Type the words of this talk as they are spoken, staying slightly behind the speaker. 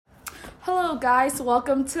Hello, guys.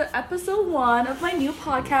 Welcome to episode 1 of my new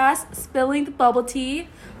podcast, Spilling the Bubble Tea.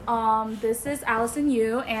 This is Allison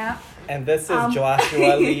Yu, and this is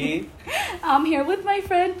Joshua Lee. I'm here with my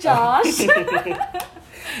friend Josh. Yeah,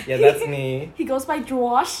 that's me. He goes by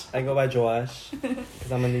Josh. I go by Josh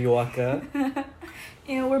because I'm a New Yorker.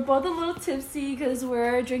 And we're both a little tipsy because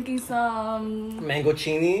we're drinking some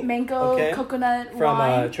Mangocini. Coconut from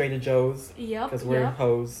wine. Trader Joe's. Yep. Because we're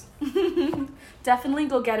hoes. Definitely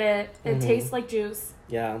go get it. It tastes like juice.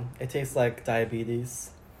 Yeah, it tastes like diabetes.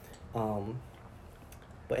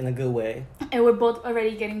 But in a good way. And we're both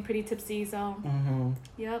already getting pretty tipsy, so.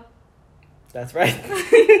 Yep. That's right.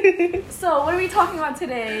 So, what are we talking about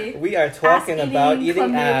today? We are talking about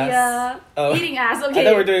eating ass. Oh. Eating ass, okay. I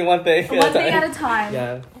thought we were doing one thing One thing at a time.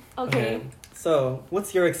 Yeah. Okay. So,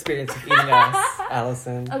 what's your experience of eating ass,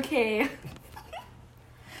 Allison? Okay.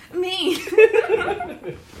 Me.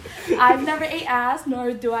 I've never ate ass,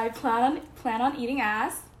 nor do I plan on eating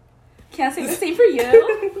ass. Can't say the same for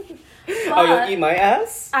you. Oh, you'll eat my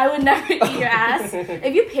ass? I would never eat your ass.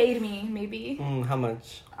 If you paid me, maybe. How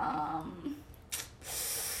much?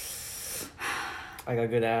 I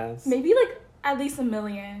got good ass. Maybe like at least $1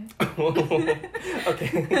 million.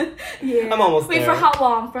 Okay. Yeah. I'm almost there. Wait, for how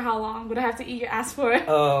long? For how long would I have to eat your ass for?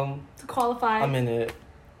 To qualify. A minute.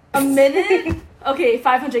 A minute? Okay,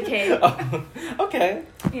 500K. Oh, okay.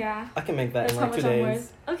 Yeah. I can make that That's in how like much 2 I'm days.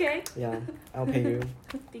 worth. Okay. Yeah, I'll pay you.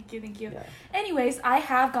 Thank you. Yeah. Anyways, I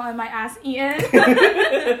have gotten my ass eaten.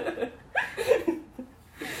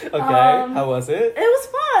 Okay, how was it? It was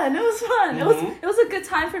fun. Mm-hmm. It was a good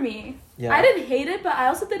time for me. Yeah. I didn't hate it, but I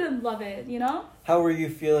also didn't love it, you know? How were you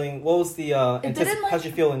feeling? What was the how'd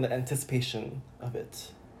you feel in the anticipation of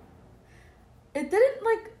it? It didn't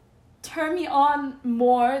turn me on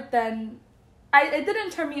more than it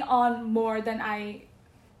didn't turn me on more than I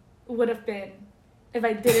would have been if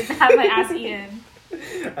I didn't have my ass eaten.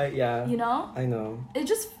 Yeah. You know? I know. It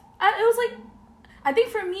was like, I think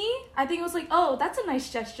for me, it was like, oh, that's a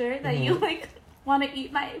nice gesture that you want to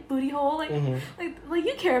eat my booty hole, like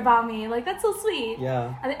you care about me, like that's so sweet.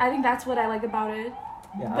 Yeah. I think that's what I like about it.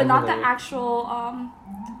 Yeah, but not the actual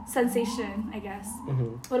sensation, I guess.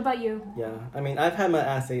 What about you? Yeah, I mean, I've had my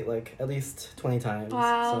ass ate at least 20 times.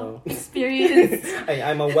 Wow, so. experience.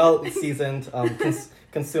 I'm a well-seasoned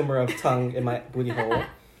consumer of tongue in my booty hole.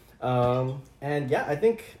 And yeah, I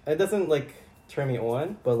think it doesn't turn me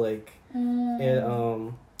on, but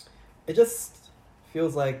it just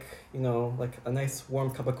feels like, a nice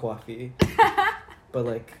warm cup of coffee,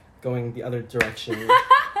 but going the other direction.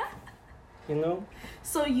 You know?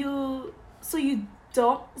 So it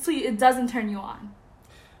doesn't turn you on.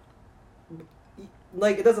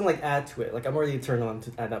 It doesn't add to it. I'm already turned on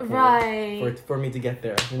at that point. Right. For me to get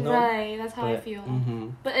there, you know? Right, that's how I feel.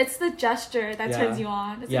 But it's the gesture that turns you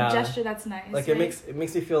on. It's a gesture that's nice. Right? It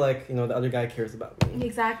makes me feel like, the other guy cares about me.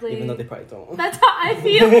 Exactly. Even though they probably don't. That's how I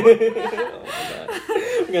feel. Oh my god.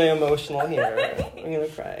 I'm getting emotional here. I'm gonna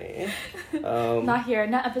cry. Not here,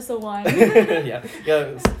 not episode 1. Yeah.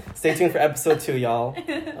 Stay tuned for episode 2, y'all.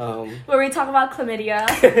 Where we talk about chlamydia.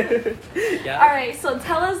 Yeah. Alright, so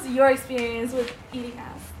tell us your experience with eating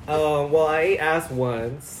ass. Well, I ate ass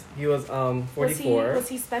once. He was 44. Was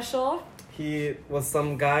he special? He was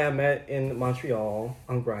some guy I met in Montreal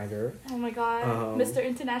on Grindr. Oh my god. Mr.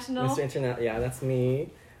 International. Mr. International, yeah, that's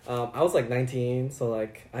me. I was 19, so I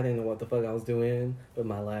didn't know what the fuck I was doing with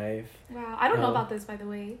my life. Wow, I don't know about this, by the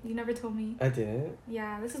way. You never told me. I didn't.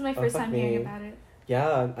 Yeah, this is my first time hearing about it.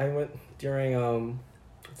 Yeah, I went during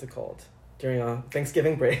what's it called? During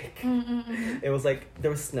Thanksgiving break. It was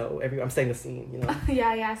there was snow everywhere. I'm setting the scene, you know.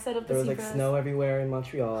 Yeah, set up the scene. There was snow everywhere in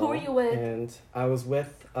Montreal. Who were you with? And I was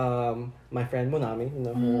with my friend Monami, you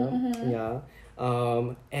know her. Yeah.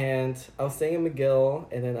 And I was staying in McGill,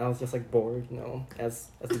 and then I was just bored, you know, as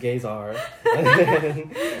the gays are. And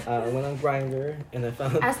then I went on Grindr, and I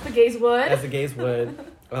found as the gays would. As the gays would.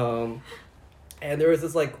 And there was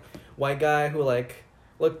this white guy who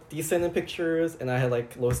looked decent in pictures, and I had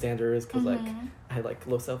low standards because I had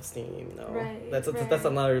low self-esteem, you know. Right, that's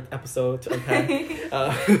another episode to unpack.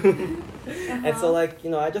 And so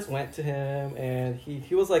I just went to him, and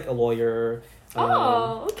he was a lawyer.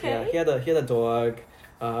 Okay. Yeah, he had a dog.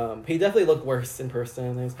 He definitely looked worse in person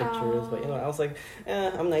in his pictures, but I was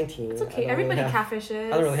I'm 19. It's okay. Everybody catfishes.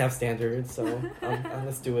 I don't really have standards, so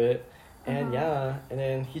let's do it. And and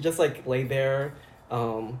then he just laid there,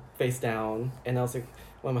 face down, and I was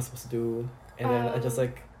what am I supposed to do? And then I just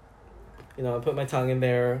I put my tongue in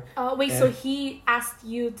there. Oh wait, so he asked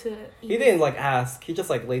you to eat? He didn't ask. He just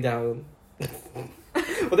lay down.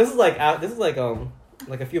 But this is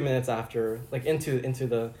a few minutes after, into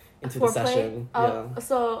the session.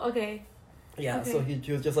 So okay, Yeah, Okay. so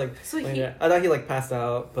he was just like So laying he- there. I thought he like passed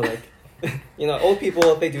out, but like you know, old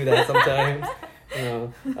people they do that sometimes. You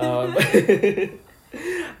know.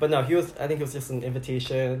 But no, I think it was just an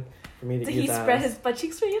invitation for me to Did eat he his spread ass. his butt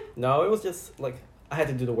cheeks for you? No, it was just like I had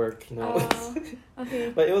to do the work, you know. Oh, okay.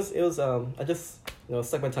 But it was I just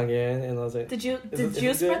stuck my tongue in and I was like, Did you Is you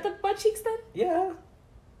it spread good? the butt cheeks then? yeah.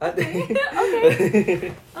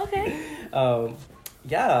 Okay. Okay.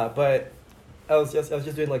 Yeah, but I was just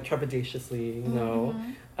doing like trepidatiously, you know.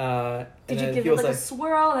 Mhm. And Did you then give he it was like a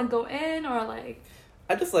swirl and go in, or like?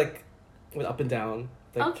 I just like went up and down.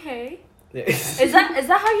 Like, Okay. yeah. Is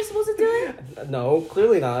that how you're supposed to do it? No,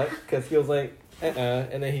 clearly not, because he was like,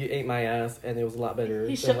 and then he ate my ass, and it was a lot better.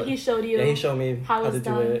 He than what- showed you. Yeah, he showed me how how it's to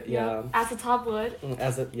done. do it. Yeah. As the top would. We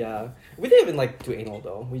didn't even like do anal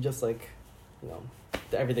though. We just like,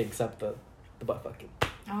 did everything except the butt fucking.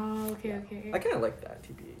 Oh, okay, okay. I kind of like that,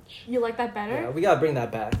 TBH. You like that better? Yeah, we gotta bring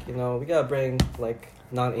that back. We gotta bring like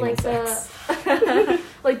non-anal Like sex.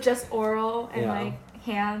 like just oral and Yeah. like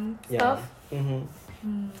hand Yeah. stuff.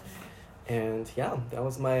 Mm-hmm. And yeah, that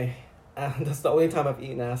was my. That's the only time I've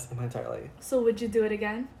eaten ass in my entire life. So would you do it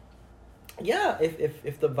again? Yeah,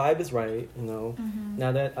 if the vibe is right, Mm-hmm.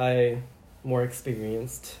 now that I'm more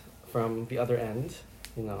experienced from the other end,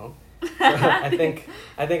 so I think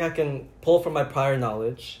I can pull from my prior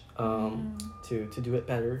knowledge to do it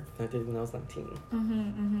better than I did when I was 19.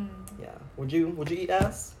 Mm-hmm. Yeah. Would you eat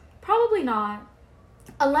ass? Probably not.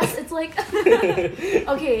 Unless it's like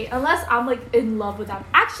okay, unless I'm like in love with that.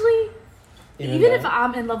 Actually, even if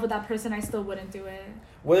I'm in love with that person, I still wouldn't do it.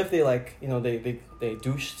 What if they like they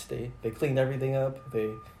douched, they cleaned everything up,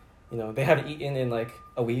 they haven't eaten in like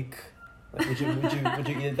a week? Like, would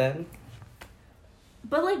you eat it then?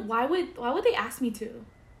 But like, why would they ask me to?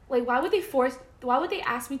 Like, why would they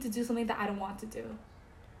ask me to do something that I don't want to do?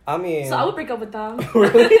 I mean, So I would break up with them.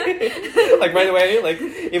 Really? Like right away? Like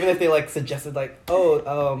even if they like suggested like, oh,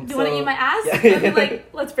 Do you want to eat my ass? Yeah. I'd be like,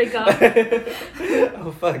 let's break up.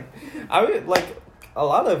 Oh fuck! I would like a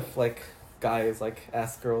lot of like guys like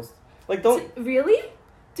ask girls like don't Really?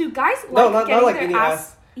 Do guys like no not getting like their eating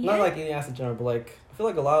ass? not like eating ass in general, but like I feel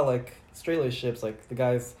like a lot of like straight relationships like the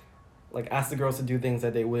guys like ask the girls to do things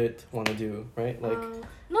that they would want to do, right? Like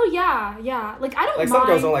no, yeah. Like I don't like mind. some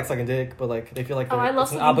girls don't like sucking dick, but like they feel like I love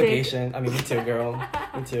it's an sucking obligation. dick. I mean, me too, girl,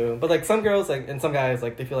 me too. But like some girls like and some guys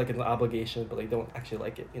like they feel like it's an obligation, but they don't actually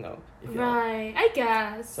like it. If you know. Right. I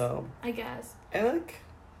guess. So I guess. and like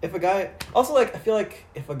if a guy also like I feel like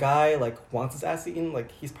if a guy like wants his ass eaten,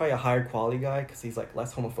 like he's probably a higher quality guy because he's like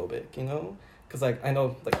less homophobic, because like I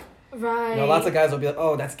know like. Right. Lots of guys will be like,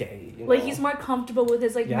 "Oh, that's gay." Like he's more comfortable with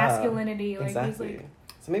his like Yeah, masculinity. Like exactly. he's like.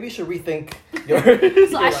 So maybe you should rethink your.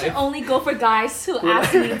 So I should only go for guys who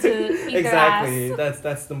ask me to eat exactly. their ass.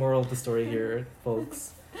 That's the moral of the story here,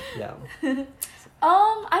 folks. Yeah.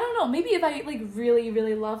 I don't know. Maybe if I like really,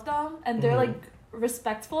 really love them and they're like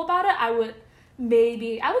respectful about it, I would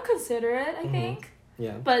consider it. I think,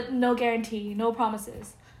 Yeah. but no guarantee, no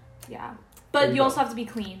promises. Yeah, but There you you also go. have to be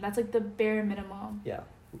clean. That's like the bare minimum. Yeah.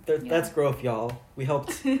 Yeah. That's growth, y'all. We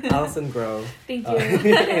helped Allison grow. Thank you.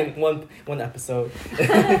 In one episode.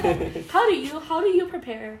 How do you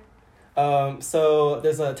prepare? So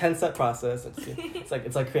there's a 10-step process. It's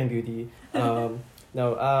like Korean beauty.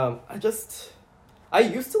 I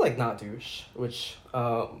used to like not douche, which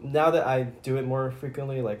now that I do it more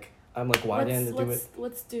frequently, like I'm like widened to do it.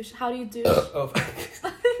 What's douche? How do you douche? Oh.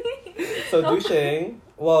 So douching,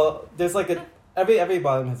 well, there's like every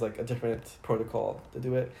bottom has like a different protocol to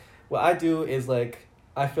do it. What I do is like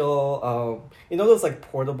I fill those like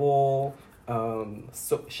portable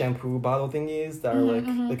shampoo bottle thingies that are like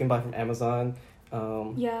you can buy from Amazon.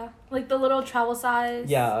 Yeah, like the little travel size.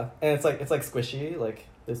 Yeah, and it's like squishy. Like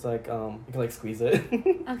there's like you can like squeeze it.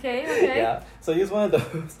 Okay. Yeah, so I use one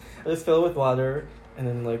of those. I just fill it with water, and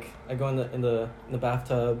then like I go in the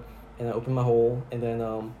bathtub, and I open my hole, and then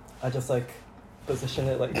I just like position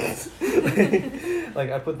it like this.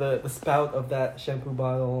 Like I put the spout of that shampoo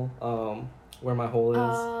bottle where my hole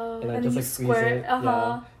is, and I just like squeeze it.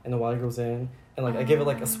 Yeah, and the water goes in, and like I give it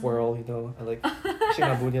like a swirl. I like shake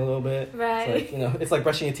my booty a little bit. Right. So, like it's like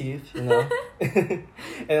brushing your teeth.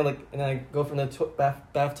 And I go from the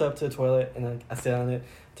bathtub to the toilet, and then I sit on it,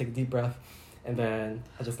 take a deep breath, and then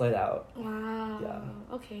I just let it out. Wow.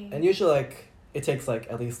 Yeah. Okay. And usually like it takes like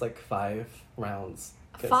at least like 5 rounds.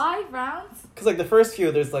 5 rounds? Because like the first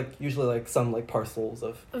few, there's like usually like some like parcels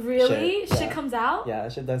of really shit, shit comes out. Yeah,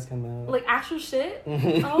 shit does come out. Like actual shit.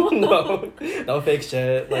 Oh no fake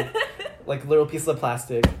shit. Like little pieces of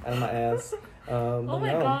plastic out of my ass. Oh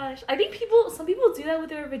my gosh! I think some people do that with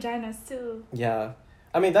their vaginas too. Yeah,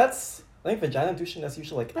 I mean that's I think vagina douching, that's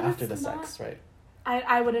usually like But after it's the not- sex, right?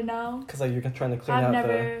 I wouldn't know. Because like you're trying to clean I've out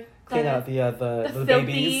never clean done out the filthy,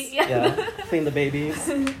 babies. yeah. Clean the babies.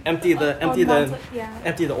 empty the empty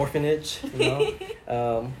the orphanage. You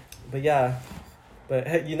know. But yeah,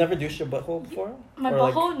 but you never douched your butthole before? My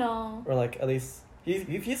or butthole, like, no. Or like at least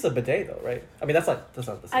you've used a bidet though, right? I mean that's not the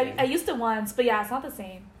same. I used it once, but yeah, it's not the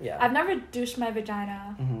same. Yeah. I've never douched my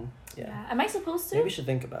vagina. Mm-hmm. Yeah. Am I supposed to? Maybe you should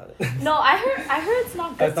think about it. No, I heard it's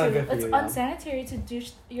not good. It's not good for it's you, yeah. unsanitary to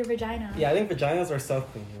douche your vagina. Yeah, I think vaginas are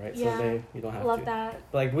self-cleaning, right? Yeah. So you don't have Love to. that.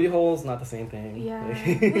 But like booty holes, not the same thing. Yeah.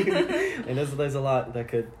 And there's a lot that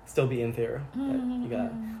could still be in there. That you got.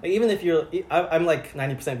 Mm-hmm. Like even if I'm like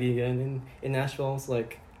 90% vegan in Nashville, so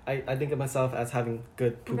like I think of myself as having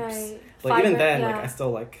good poops. Right. But even then, yeah. like I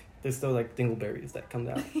still like there's still like dingleberries that come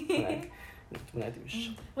down when I douche.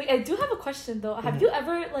 Wait, I do have a question though. Have you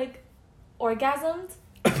ever like orgasmed?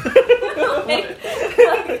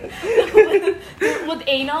 with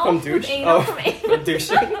anal? From douche? With anal from from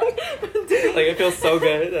douching. Like it feels so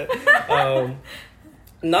good.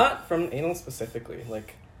 Not from anal specifically.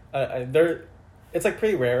 Like it's like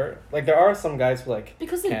pretty rare. Like there are some guys who like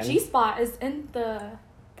because the G spot is in the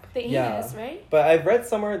anus, right? But I've read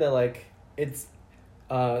somewhere that like it's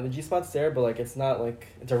the G spot's there, but like it's not like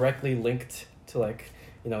directly linked to like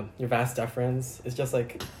your vas deferens. It's just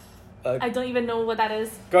like. I don't even know what that is.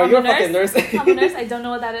 Girl, you're a fucking nurse. I'm a nurse. I don't know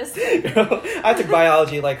what that is. Girl, I took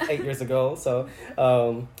biology like 8 years ago, so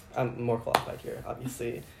I'm more qualified here,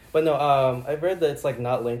 obviously. But no, I've read that it's like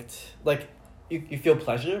not linked. Like you feel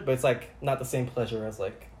pleasure, but it's like not the same pleasure as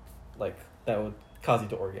like that would cause you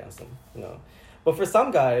to orgasm, But for some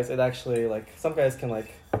guys, it actually like some guys can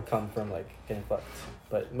like come from like getting fucked,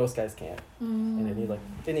 but most guys can't, and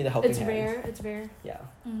they need a helping hand. It's rare. Yeah.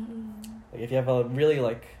 Mm-hmm. Like if you have a really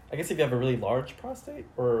if you have a really large prostate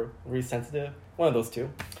or really sensitive, one of those two,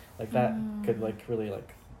 like that could like really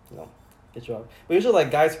like get you up. But usually like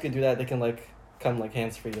guys who can do that, they can like come like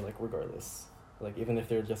hands free like regardless, like even if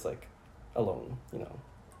they're just like alone,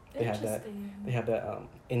 they have that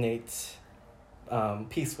innate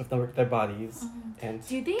peace with their bodies. And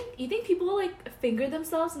do you think people like finger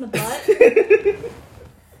themselves in the butt?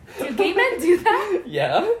 Do gay men do that?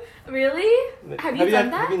 Yeah. Really? Have you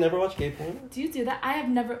done that? Have you never watched gay porn? Do you do that? I have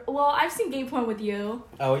never. Well, I've seen gay porn with you.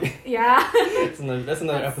 Oh yeah. Yeah. That's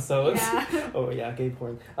another episode. Yeah. Oh yeah, gay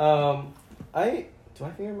porn. Do I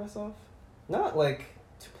finger myself? Not like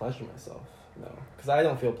to pleasure myself, no, because I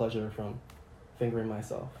don't feel pleasure from fingering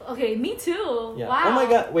myself. Okay, me too. Yeah. Wow. Oh my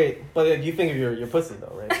god, wait, but you finger your pussy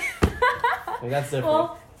though, right? Like, that's different.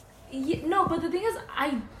 Well, no, but the thing is,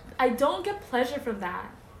 I don't get pleasure from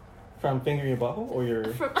that. From fingering your butthole or your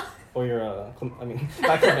I mean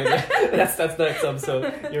not finger. that's the next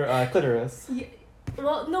episode. Your clitoris. Yeah,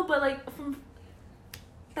 well, no, but like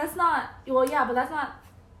that's not. Well, yeah, but that's not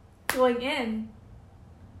going in.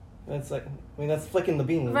 That's like that's flicking the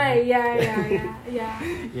bean. Right. Yeah.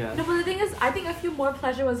 Yeah. No, but the thing is, I think I feel more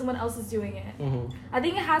pleasure when someone else is doing it. Mm-hmm. I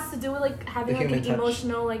think it has to do with like having like an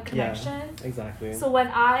emotional like connection. Yeah, exactly. So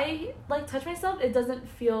when I like touch myself, it doesn't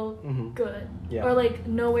feel good. Yeah. Or like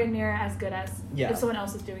nowhere near as good as if someone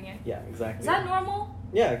else is doing it. Yeah, exactly. Is that normal?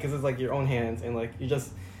 Yeah, because it's like your own hands and like you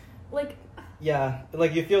just like. Yeah,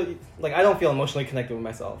 like you feel like I don't feel emotionally connected with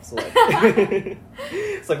myself, so like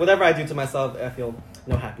it's like whatever I do to myself, I feel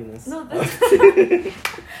no happiness. No, this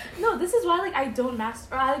is why like I don't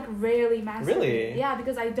masturbate. Or I like rarely masturbate. Really? Yeah,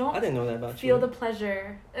 because I didn't know that about feel you. the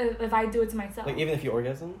pleasure if I do it to myself. Like even if you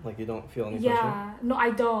orgasm, like you don't feel any pleasure. Yeah, no,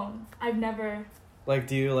 I don't. I've never. Like,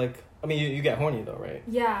 do you like? I mean, you get horny though, right?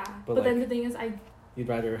 Yeah, but like, then the thing is, you'd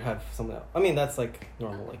rather have someone else. I mean, that's like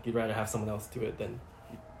normal. Like you'd rather have someone else do it than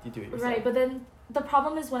you do it yourself. Right, but then the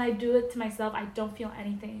problem is when I do it to myself, I don't feel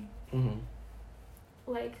anything. Mm-hmm.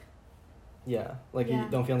 Like. Yeah, like you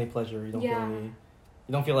don't feel any pleasure. You don't feel any. You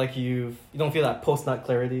don't feel like you don't feel that post nut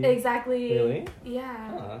clarity. Exactly. Really? Yeah.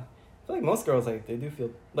 I feel like most girls like they do feel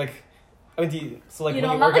like. I mean, do you, so like when you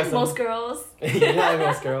not orgasm, like most girls. You're not like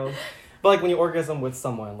most girls. But like when you orgasm with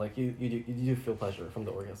someone, like you do feel pleasure from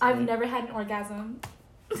the orgasm. I've right? never had an orgasm.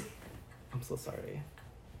 I'm so sorry.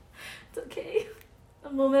 It's okay. A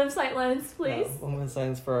moment of silence, please. Yeah, moment of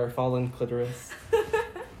silence for our fallen clitoris.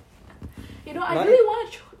 I really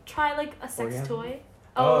want to try like a sex orgasm? toy.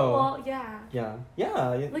 Oh, well, yeah.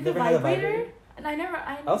 Yeah. You like never a had vibrator? And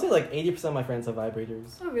I would say like 80% of my friends have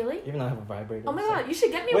vibrators. Oh, really? Even though I have a vibrator. Oh my god, you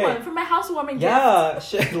should get me one for my housewarming gift. Yeah,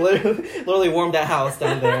 shit, literally warm that house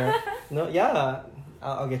down there. No, yeah.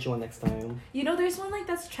 I'll get you one next time. There's one like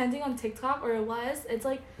that's trending on TikTok, or it was. It's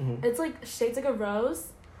like it's like shaped like a rose.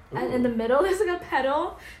 Ooh. And in the middle there's like a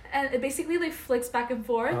petal, and it basically like flicks back and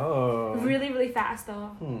forth. Oh. Really, really fast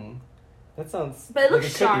though. That sounds. But it like looks it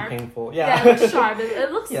could sharp. be painful. Yeah, Yeah. it looks sharp.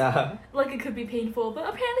 It looks Yeah. like it could be painful, but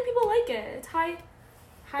apparently people like it. It's highly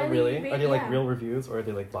Oh, really? Are they like yeah. real reviews or are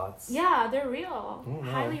they like bots? Yeah, they're real. Oh, wow.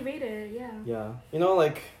 Highly rated. Yeah. Yeah.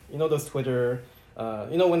 Those Twitter.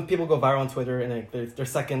 When people go viral on Twitter and like their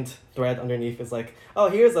second thread underneath is like, oh,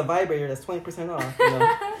 here's a vibrator that's 20% off.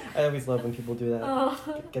 I always love when people do that.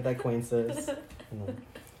 Oh. Get that coin, sis.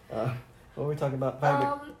 What were we talking about?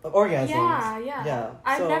 Orgasms. Yeah.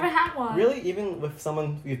 I've never had one. Really? Even with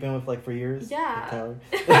someone you've been with like for years? Yeah.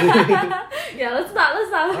 Like Yeah, let's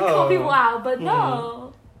not call people out, but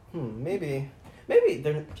no. Maybe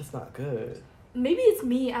they're just not good. Maybe it's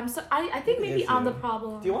me. I think maybe I'm the you.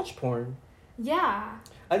 problem. Do you watch porn? Yeah.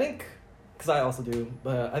 I think, because I also do,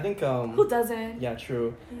 but I think who doesn't? Yeah,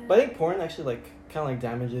 true. Yeah. But I think porn actually like kind of like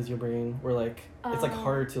damages your brain. Where like it's like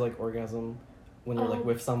harder to like orgasm when you're like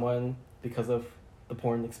with someone because of the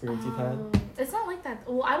porn experience you've had. It's not like that.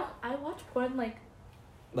 Well, I watch porn like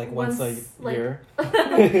once a year.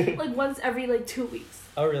 like once every like 2 weeks.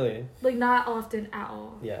 Oh really? Like not often at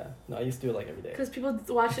all. Yeah. No, I used to do it like every day. Because people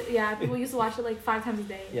watch it. Yeah, people used to watch it like 5 times a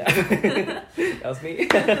day. Yeah. That was me.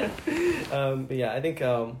 But yeah, I think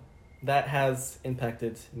that has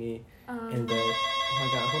impacted me in the. Oh my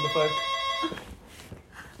god! Who the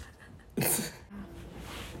fuck?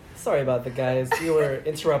 Sorry about that, guys. We were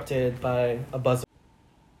interrupted by a buzzer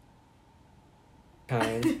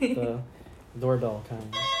kind, the doorbell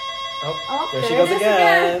kind. Oh, there she goes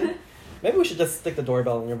again. Maybe we should just stick the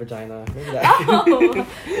doorbell in your vagina. Maybe that.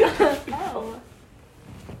 Oh.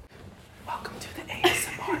 Welcome to the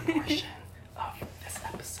ASMR portion of this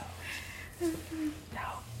episode.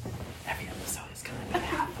 Now, every episode is gonna be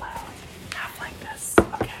half loud, half like this.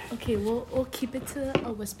 Okay, we'll keep it to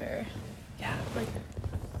a whisper. Yeah. Like.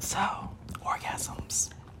 So, orgasms.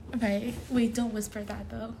 Right. Wait, don't whisper that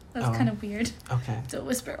though. That's kind of weird. Okay. Don't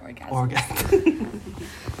whisper orgasm.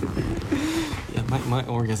 Yeah, my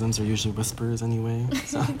orgasms are usually whispers anyway.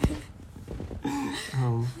 So,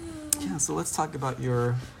 yeah. So let's talk about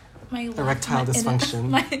your erectile dysfunction.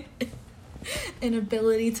 My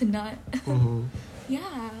inability to nut. Mm-hmm.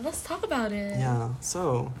 Yeah, let's talk about it. Yeah.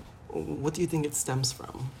 So, what do you think it stems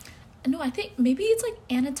from? No, I think maybe it's like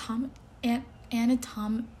anatomical.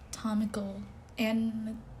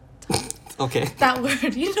 Okay. That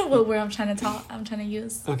word. You know what word I'm trying to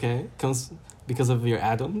use. Okay. Comes because of your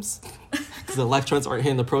atoms? Because the electrons aren't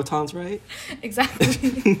hitting the protons, right?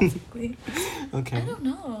 Exactly. Okay. I don't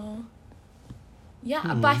know.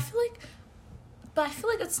 Yeah, but I feel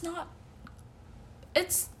like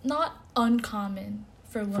it's not uncommon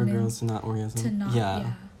for women. For girls to not orgasm.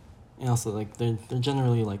 Yeah. And also, like, they're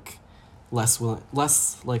generally, like, less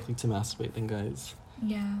likely to masturbate than guys.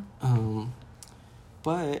 Yeah.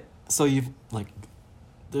 But, so you've, like,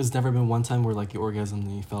 there's never been one time where, like, you orgasmed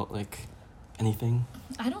and you felt, like, anything?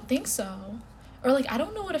 I don't think so. Or, like, I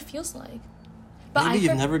don't know what it feels like. But Maybe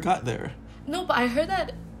you've never got there. No, but I heard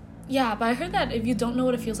that... Yeah, but I heard that if you don't know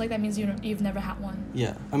what it feels like, that means you've never had one.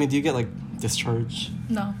 Yeah. I mean, do you get, like, discharge?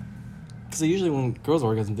 No. Because usually when girls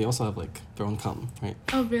orgasm, they also have, like, their own cum, right?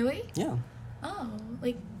 Oh, really? Yeah. Oh,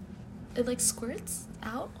 like, it, like, squirts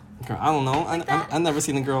out? Girl, I don't know. I've never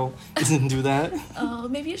seen a girl do that. Oh,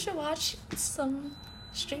 maybe you should watch some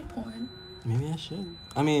straight porn. Maybe I should.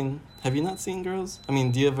 I mean, have you not seen girls? I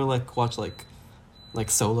mean, do you ever, like, watch, like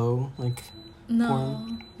solo, like,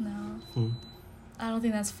 porn? No. I don't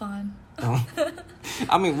think that's fun. Oh.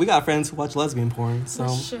 I mean, we got friends who watch lesbian porn, so...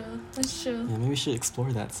 That's true. Yeah, maybe we should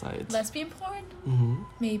explore that side. Lesbian porn? Mm-hmm.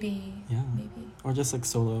 Maybe. Yeah. Maybe. Or just, like,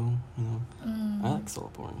 solo, you know. I like solo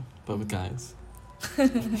porn, but with guys.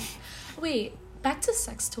 Wait, back to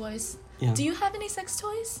sex toys. Yeah. Do you have any sex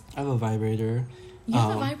toys? I have a vibrator. You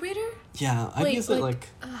have a vibrator? Yeah, I use it, like...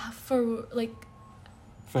 For, like...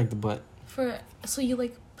 For, like, the butt. So you,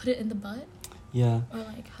 like, put it in the butt? Yeah. Or,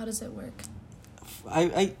 like, how does it work?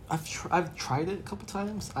 I've tried it a couple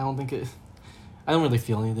times. I don't really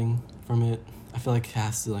feel anything from it. I feel like it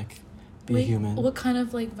has to, like, be a human. What kind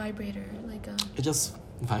of, like, vibrator? Like a... It just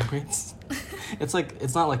vibrates. It's like,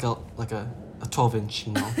 it's not like a 12-inch,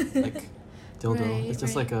 you know, like, dildo. Right, it's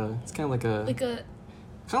just like it's kind of like a... Kind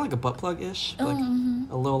of like a butt plug-ish, but, like,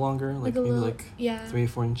 a little longer, like maybe, like, 3 or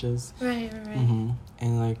 4 inches. Right. Mm-hmm.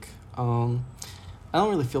 And, like, I don't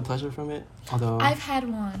really feel pleasure from it, although... I've had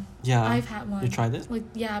one. Yeah. I've had one. You tried it? Like,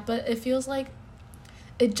 yeah, but it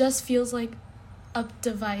just feels like a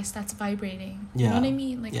device that's vibrating. Yeah. You know what I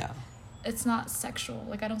mean? Like, yeah. It's not sexual.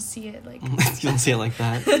 Like, I don't see it, like... You don't see it like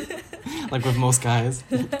that. Like with most guys.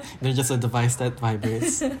 They're just a device that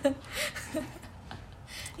vibrates.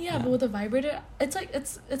 Yeah, but with a vibrator, it's like,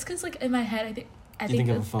 it's because, like, in my head, I think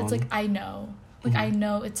of a phone? it's like, I know. Like, I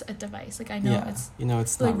know it's a device. Like, I know it's... You know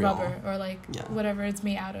it's like not real. rubber or, like, whatever it's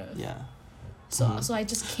made out of. Yeah. So I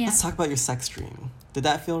just can't... Let's talk about your sex dream. Did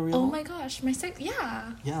that feel real? Oh, my gosh. My sex...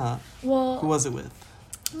 Yeah. Yeah. Well... Who was it with?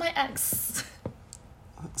 My ex.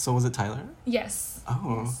 So was it Tyler? Yes.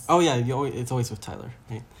 Oh. Yes. Oh, yeah. It's always with Tyler,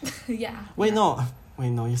 right? Yeah. Wait, no,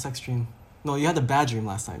 your sex dream. No, you had a bad dream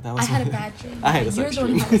last night. That was I had a bad dream. I had a sex dream.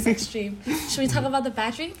 You're the one who had a sex dream. Should we talk about the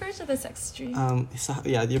bad dream first or the sex dream? So,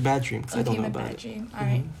 yeah, your bad dream, because I don't know my about bad it. Dream. All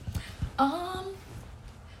right.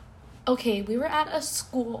 Okay, we were at a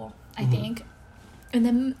school, I think, and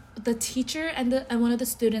then the teacher and one of the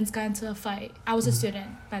students got into a fight. I was a student,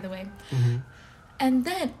 by the way. And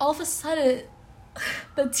then all of a sudden,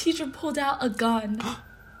 the teacher pulled out a gun.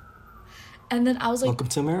 And then I was like... Welcome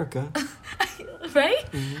to America. Right?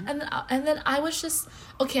 And then I was just...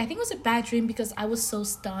 Okay, I think it was a bad dream because I was so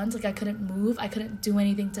stunned. Like, I couldn't move. I couldn't do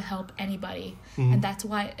anything to help anybody. And that's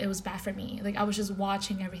why it was bad for me. Like, I was just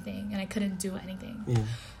watching everything and I couldn't do anything. Yeah.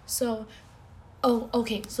 So... Oh,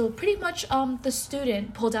 okay. So pretty much the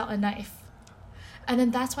student pulled out a knife. And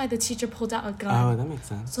then that's why the teacher pulled out a gun. Oh, that makes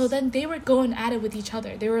sense. So then they were going at it with each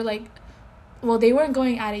other. They were like... Well, they weren't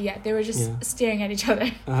going at it yet. They were just staring at each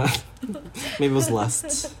other. Maybe it was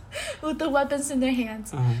lust. With the weapons in their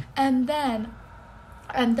hands. And then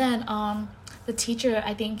the teacher,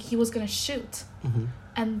 I think he was going to shoot.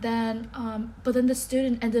 And then, but then the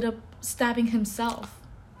student ended up stabbing himself.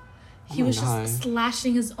 He was just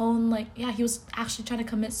slashing his own, like, he was actually trying to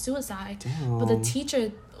commit suicide. Damn. But the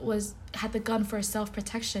teacher had the gun for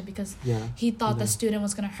self-protection because he thought the student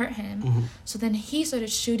was going to hurt him. So then he started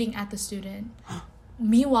shooting at the student.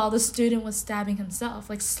 Meanwhile, the student was stabbing himself,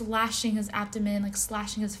 like slashing his abdomen, like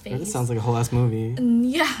slashing his face. That sounds like a whole ass movie.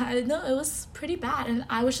 Yeah, no, it was pretty bad. And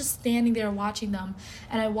I was just standing there watching them.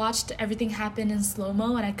 And I watched everything happen in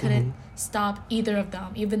slow-mo and I couldn't stop either of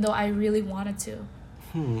them, even though I really wanted to.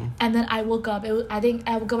 And then I woke up. I think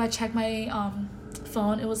I woke up, I checked my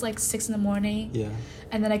phone. It was like 6 a.m. Yeah.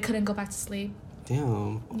 And then I couldn't go back to sleep.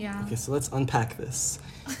 Damn. Yeah. Okay, so let's unpack this.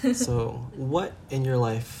 So, what in your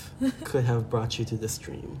life could have brought you to this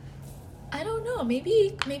dream? I don't know.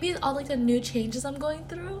 Maybe all like the new changes I'm going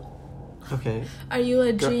through. Okay. Are you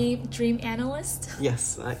a dream analyst?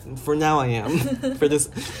 Yes, for now I am. for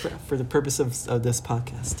the purpose of this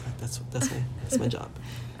podcast, that's my job.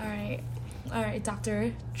 All right,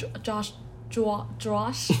 Dr. Josh.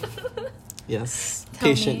 Yes.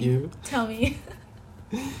 Tell me.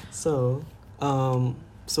 So,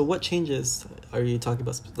 what changes are you talking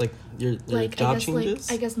about? Like your job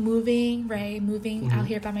changes? I guess moving out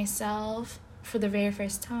here by myself for the very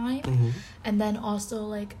first time, and then also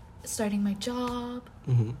like starting my job.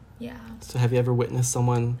 Yeah. So have you ever witnessed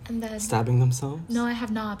someone stabbing themselves? No, I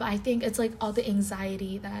have not. But I think it's like all the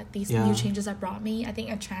anxiety that these new changes have brought me. I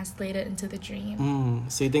think I translated into the dream.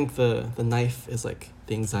 So you think the knife is like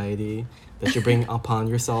the anxiety that you bring upon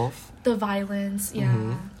yourself? The violence,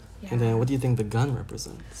 yeah. And then what do you think the gun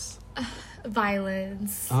represents?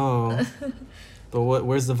 Violence. Oh. But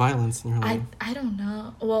where's the violence in your life? I don't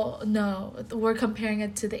know. Well, no. We're comparing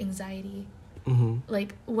it to the anxiety.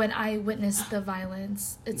 Like, when I witness the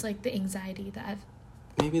violence, it's like the anxiety that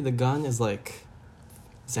Maybe the gun is like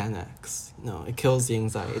Xanax. No, it kills the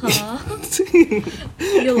anxiety.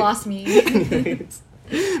 You lost me.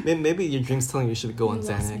 Maybe your dream's telling you should go on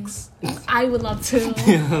Xanax. I would love to.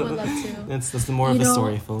 I would love to. That's more of a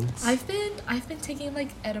story, folks. I've been taking like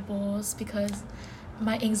edibles because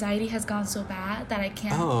my anxiety has gone so bad that I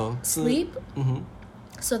can't sleep.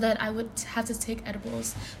 So that I would have to take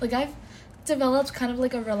edibles. Like, I've developed kind of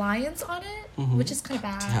like a reliance on it, which is kind of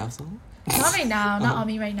bad. Do you have some? Not right now. Not on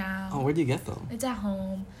me right now. Oh, where do you get them? It's at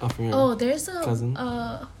home. Oh, from your there's a cousin?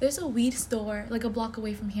 There's a weed store like a block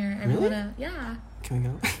away from here. Really? Yeah. Can we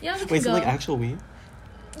go? Yeah, we can Wait, is go. it like actual weed?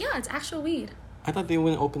 Yeah, it's actual weed. I thought they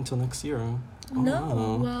wouldn't open till next year.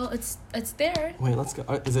 No, well, it's there. Wait, let's go.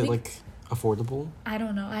 Is it like affordable? I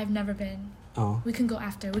don't know. I've never been. Oh. We can go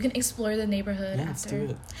after. We can explore the neighborhood after. Let's do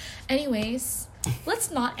it. Anyways,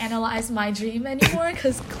 let's not analyze my dream anymore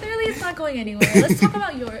because clearly it's not going anywhere. Let's talk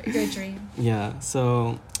about your dream. Yeah,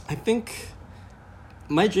 so I think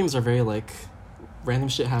my dreams are very like random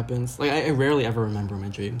shit happens. Like I rarely ever remember my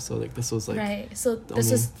dreams, so like this was like So the this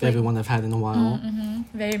only is favorite like, one I've had in a while.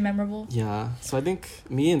 Very memorable. Yeah, so I think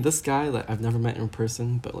me and this guy that I've never met in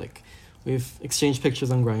person, but like we've exchanged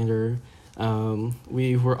pictures on Grindr.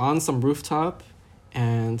 We were on some rooftop,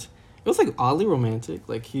 and it was like oddly romantic.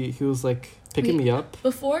 Like he was like picking me up.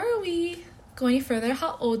 Before we go any further,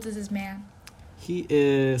 how old is this man? He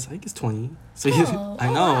is, I think he's 20. So he's,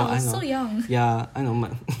 I know. So young. Yeah, I know.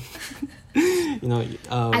 You know,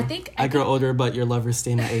 I grow older, but your lovers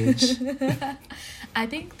stay my age. I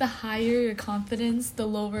think the higher your confidence, the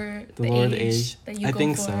lower the age that you go for. I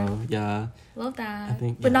think so, yeah. Love that. I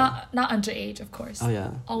think, but not underage, of course. Oh,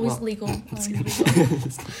 yeah. Always legal. Always legal.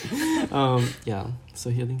 Yeah. So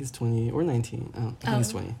I think he's 20 or 19. I think he's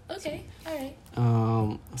 20. Okay, all right.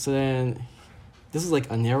 So then, this is like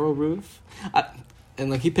a narrow roof. And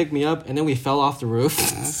like he picked me up, and then we fell off the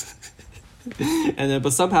roof. And then,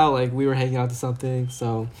 but somehow, like, we were hanging out to something,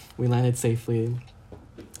 so we landed safely.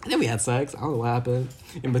 And then we had sex. I don't know what happened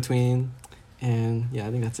in between. And yeah,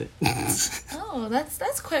 I think that's it. Oh,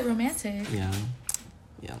 that's quite romantic. Yeah.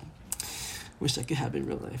 Wish that could happen in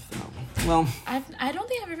real life, though. Well, I don't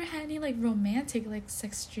think I've ever had any, like, romantic, like,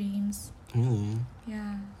 sex dreams. Really?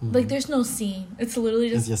 Yeah. Like, there's no scene. It's literally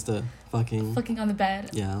just... It's just a fucking... Fucking on the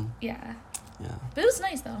bed. Yeah. Yeah. Yeah. But it was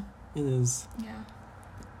nice, though. It is. Yeah.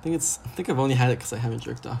 I think I've only had it because I haven't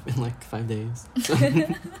jerked off in like 5 days. So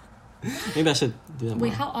maybe I should do that more.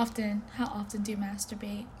 Wait, how often do you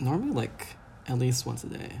masturbate? Normally, like, at least once a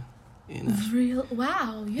day. Real?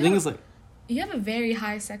 Wow. The thing is, like... You have a very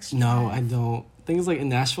high sex drive. No, I don't. The thing is, like, in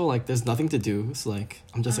Nashville, like, there's nothing to do. So, like,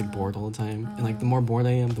 I'm just, like, bored all the time. And, like, the more bored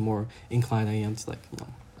I am, the more inclined I am to, like, you know...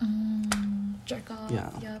 jerk off. Yeah.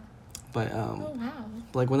 Yep. But, oh, wow.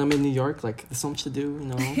 Like, when I'm in New York, like, there's so much to do,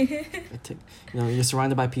 you know? You're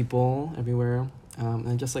surrounded by people everywhere. And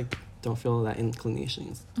I just, like, don't feel that inclination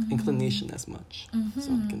as much.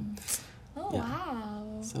 So I can...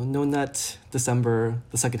 Wow. So, no nut, December,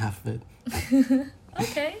 the second half of it.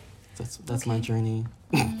 Okay. That's my journey.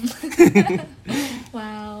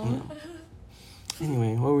 Wow. Yeah.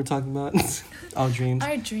 Anyway, what were we talking about? Our dreams.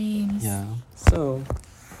 Our dreams. Yeah. So,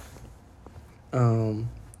 oh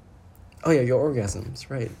yeah, your orgasms,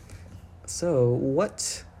 right? So,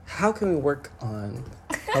 how can we work on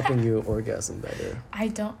helping you orgasm better? I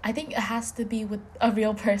think it has to be with a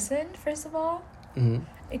real person, first of all. Mm-hmm.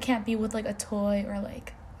 It can't be with, like, a toy or,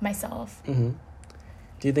 like, myself. Mm-hmm.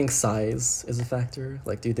 Do you think size is a factor?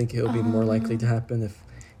 Like, do you think it would be more likely to happen if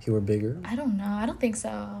he were bigger? I don't know. I don't think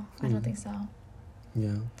so. I don't think so.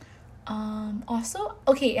 Yeah. Also,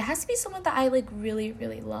 okay, it has to be someone that I, like, really,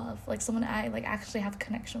 really love. Like, someone I, like, actually have a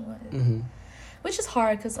connection with. Mm-hmm. Which is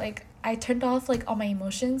hard because, like, I turned off, like, all my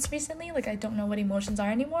emotions recently. Like, I don't know what emotions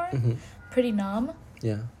are anymore. Mm-hmm. Pretty numb.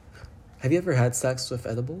 Yeah. Have you ever had sex with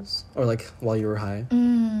edibles? Or, like, while you were high?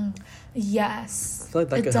 Yes. I feel like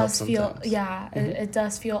that could help sometimes. It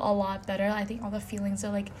does feel a lot better. I think all the feelings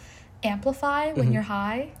are, like, amplified when you're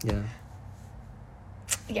high. Yeah.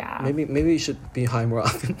 Yeah. Maybe you should be high more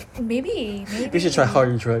often. Maybe. We should try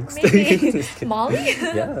harder drugs. Maybe. Molly?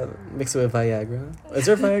 Yeah, mix it with Viagra. Is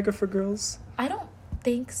there Viagra for girls? I don't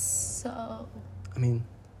think so.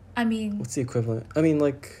 I mean, what's the equivalent? I mean,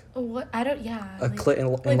 like... What? I don't... Yeah. A clit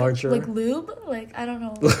enlarger? Like lube? Like, I don't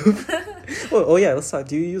know. Oh yeah, let's talk.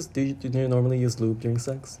 Do you normally use lube during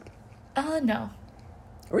sex? No.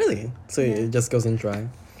 Really? So it just goes in dry?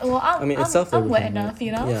 Well, I'm wet enough,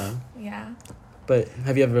 you know? Yeah. Yeah. But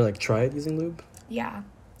have you ever, like, tried using lube? Yeah.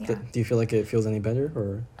 Do you feel like it feels any better,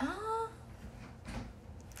 or...?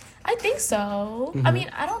 I think so. I mean,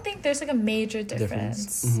 I don't think there's, like, a major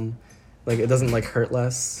difference. Like, it doesn't, like, hurt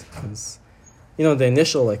less? 'Cause, you know, the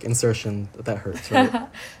initial, like, insertion, that hurts, right?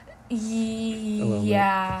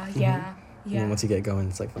 Yeah. And then once you get going,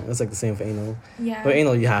 it's, like, fine. It's, like, the same with anal. Yeah. But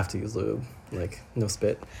anal, you have to use lube. Like, no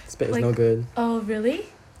spit. Spit is no good. Oh, really?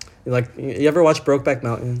 Like, you ever watch Brokeback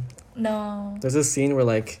Mountain? No. There's this scene where,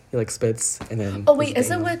 like, he, like, spits, and then... Oh, wait,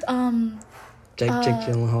 is it with, Jake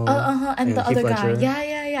Gyllenhaal. And the Heath other Ledger. guy.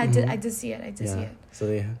 Yeah. I did see it. See it. So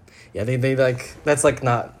they like, that's, like,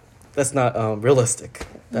 that's not realistic.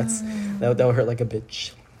 That would hurt like a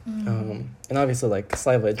bitch. And obviously, like,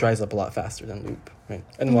 saliva, it dries up a lot faster than lube, right?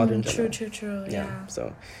 And water in general. True. Yeah.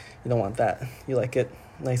 So you don't want that. You like it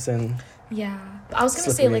nice and... Yeah. I was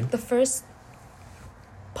gonna say, like, the first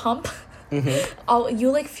pump... you,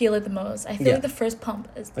 like, feel it the most. I feel like the first pump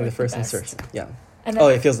is, like, the first best. insertion. Yeah. And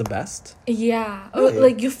then, it feels the best? Yeah. Really?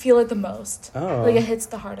 Like, you feel it the most. Oh. Like, it hits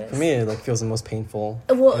the hardest. For me, it, like, feels the most painful.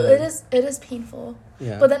 Well, it is painful.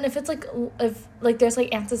 Yeah. But then if it's, like, there's,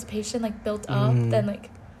 like, anticipation, like, built up, then, like...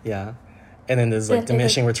 Yeah. And then there's, like,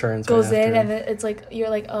 diminishing returns goes right in, after. and it's, like, you're,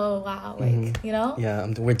 like, oh, wow, like, you know? Yeah,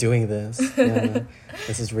 we're doing this. Yeah.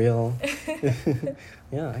 This is real.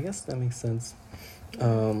 Yeah, I guess that makes sense.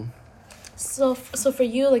 So for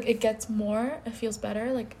you, like, it gets more, it feels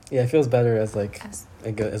better, like... Yeah, it feels better as, like, as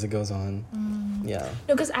it goes on. Yeah.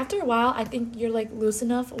 No, because after a while, I think you're, like, loose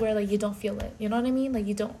enough where, like, you don't feel it. You know what I mean? Like,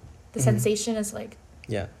 you don't... The sensation is, like...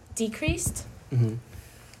 Yeah. Decreased.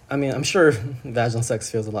 I mean, I'm sure vaginal sex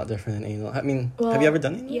feels a lot different than anal. I mean, have you ever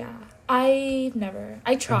done anal? Yeah. I've never.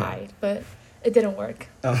 I tried, but it didn't work.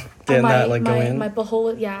 Oh, didn't that like go in? My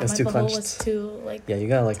butthole, It's too butthole clenched. was too like. Yeah, you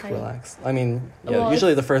gotta like tight. relax. I mean, yeah. Well,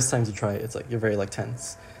 usually the first times you try it, it's like you're very like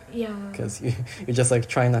tense Yeah. because you're just like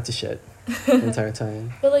trying not to shit the entire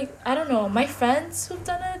time. But like I don't know, my friends who've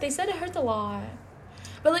done it, they said it hurt a lot.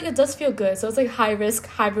 But like it does feel good, so it's like high risk,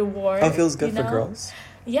 high reward. Oh, it feels good you for know? girls.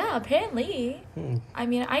 Yeah, apparently. Hmm. I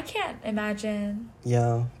mean, I can't imagine.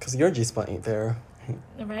 Yeah, because your G spot ain't there.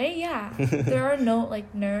 Right? Yeah. There are no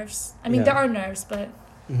like nerves. I mean, Yeah. there are nerves, but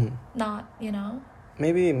Mm-hmm. not.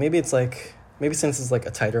 Maybe it's like since it's like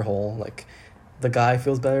a tighter hole, like the guy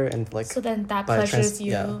feels better and like So then that by pleasures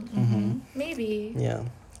you. yeah. Mm-hmm. Maybe. Yeah,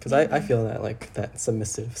 because I feel that like that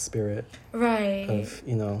submissive spirit Right. of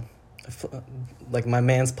like my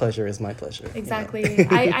man's pleasure is my pleasure. Exactly. You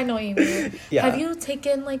know? I know what you mean. Yeah. Have you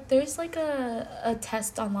taken like there's like a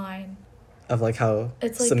test online. Of like how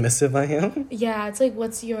It's like- submissive I am. Yeah, it's like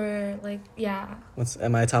what's your like yeah.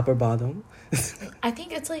 Am I top or bottom? I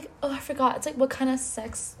think it's like I forgot. It's like what kind of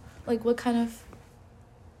sex like what kind of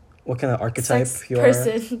archetype sex you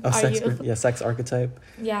person are? are you? Yeah, sex archetype.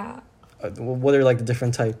 Yeah. What are like the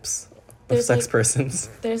different types of There's, sex like- persons?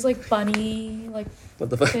 There's like bunny like What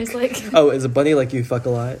the fuck? there's like Oh, is a bunny like you fuck a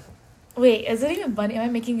lot? wait, is it even bunny? Am I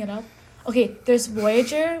making it up? Okay, there's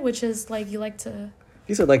Voyager, which is like you like to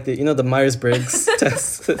These are like the Meyers Briggs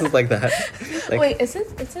test. It's like that. Like, wait, is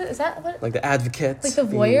that what like the advocate. like the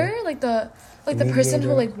voyeur? Like the person who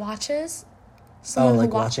mediator. like watches? Someone like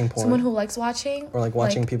who watching porn. Someone who likes watching? Or like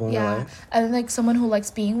watching people in real life. And then like someone who likes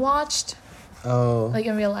being watched, Oh. like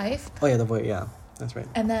in real life. Oh yeah, the voyeur. Yeah, that's right.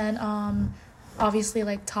 And then obviously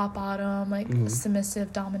like top bottom, like Mhm.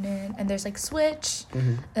 submissive, dominant, and there's like switch.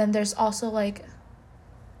 Mm-hmm. And there's also like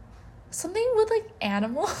something with like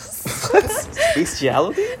animals.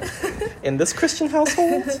 Bestiality in this Christian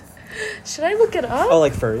household? Should I look it up? Oh,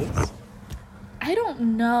 like furries. I don't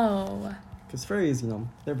know. Because furries,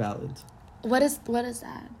 they're valid. What is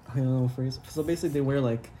that? I don't know furries. So basically, they wear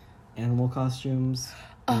like animal costumes.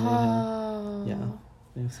 and Oh.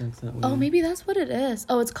 They have sex that way. Oh, maybe that's what it is.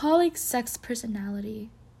 Oh, it's called like sex personality.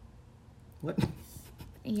 What?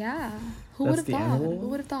 Yeah. Who That's would have the thought? animal? Who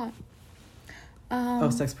would have thought?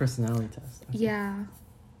 Sex personality test. Okay. Yeah.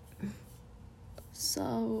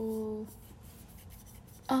 So.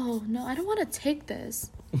 Oh no, I don't want to take this.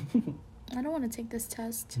 I don't want to take this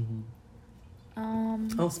test. Mm-hmm.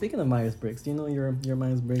 Oh, speaking of Meyers Briggs, do you know your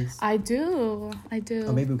Meyers Briggs? I do.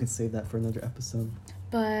 Oh, maybe we could save that for another episode.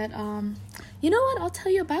 But you know what? I'll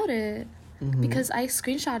tell you about it Mhm. because I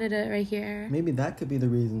screenshotted it right here. Maybe that could be the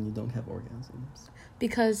reason you don't have orgasms.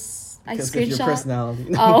 Because I Because of your screenshot. personality.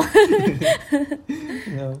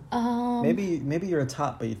 Oh. Maybe you're a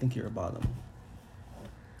top, but you think you're a bottom.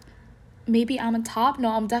 Maybe I'm a top. No,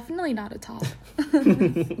 I'm definitely not a top.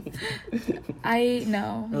 I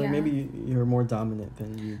know. Or Yeah. maybe you're more dominant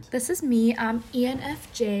than you. This is me. I'm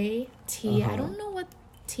ENFJT. Uh-huh. I don't know what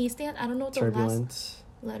T stands. I don't know what the Turbulent. last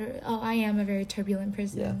letter. Oh, I am a very turbulent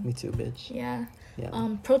person. Yeah, me too, bitch. Yeah.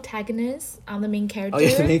 Yeah. Protagonist. I'm the main character. Oh,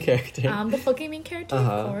 you're the main character. I'm the fucking main character,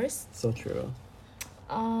 Uh-huh. of course. So true.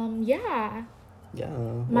 Yeah. Yeah.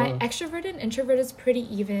 My well, extrovert and introvert is pretty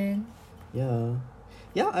even. Yeah.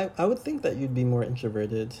 Yeah, I would think that you'd be more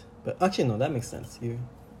introverted. But actually, no, that makes sense. You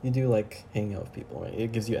do like hanging out with people, right?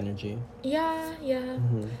 It gives you energy. Yeah.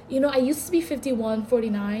 Mm-hmm. You know, I used to be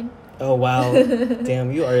 51-49. Oh, wow.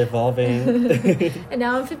 Damn, you are evolving. And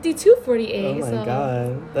now I'm 52-48. Oh my so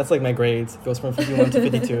god. That's like my grades. It goes from 51 to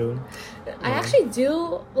 52. I actually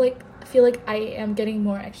do feel like I am getting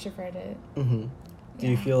more extroverted. Mm-hmm. Do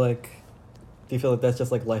you feel like that's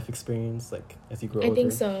just like life experience, like as you grow older? I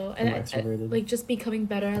think so. And more I extroverted? like just becoming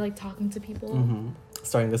better at like talking to people. Mm-hmm.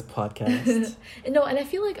 Starting this podcast. And I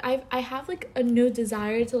feel like I have like a new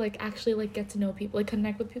desire to like actually like get to know people, like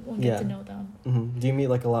connect with people and get to know them. Mm-hmm. Do you meet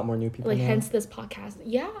like a lot more new people Like now? hence this podcast.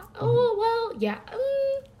 Yeah. Oh well. Yeah.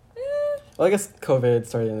 Well, I guess COVID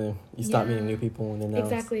started and then you stopped Yeah. meeting new people and then now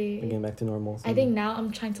Exactly. it's getting back to normal. So I think now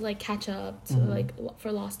I'm trying to like catch up to like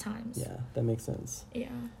for lost times. yeah, that makes sense. Yeah.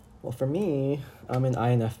 Well, for me, I'm an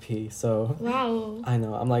INFP, so Wow. I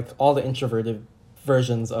know I'm like all the introverted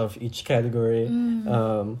versions of each category.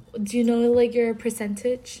 Do you know like your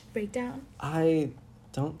percentage breakdown? I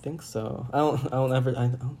don't think so. I don't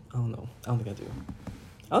know. I don't think I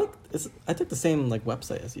do. I took the same like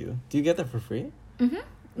website as you. Do you get that for free? Mm-hmm.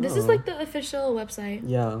 This is Oh. like the official website.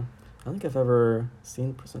 Yeah. I don't think I've ever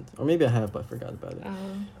seen percent, or maybe I have, but I forgot about it.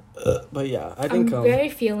 But yeah, I think I'm very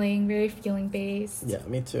feeling based. yeah,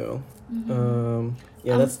 me too. Mm-hmm.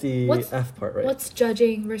 Yeah, that's the what's- F part, right? What's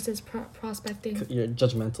judging versus prospecting? You're a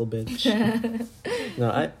judgmental bitch. No,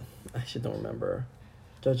 I actually don't remember.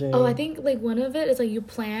 judging. Oh, I think like one of it is like you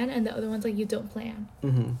plan, and the other one's like you don't plan.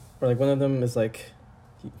 Or like one of them is like,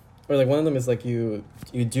 you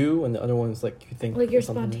do, and the other one's like you think. Like you're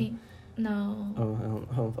spontaneous. No. Oh,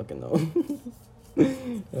 I don't fucking know.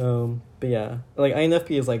 But yeah, like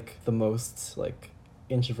INFP is like the most like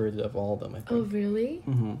introverted of all of them, I think. Oh really?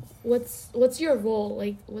 What's your role?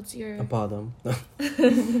 Like what's your a bottom?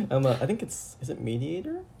 I think is it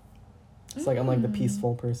mediator? It's like I'm like the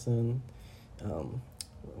peaceful person.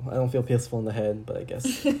 I don't feel peaceful in the head, but I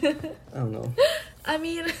guess I don't know. I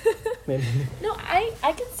mean, maybe. No, I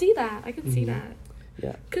can see that. I can see that.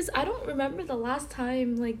 Yeah. Cause I don't remember the last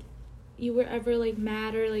time like you were ever like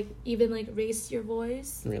mad or like even like raised your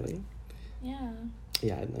voice. Really? Yeah.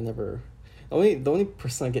 Yeah, I never. The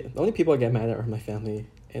only people I get mad at are my family,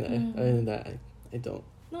 and other than that, I don't.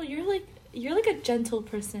 No, you're like a gentle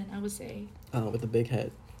person, I would say. Oh, with a big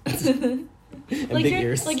head. And like big you're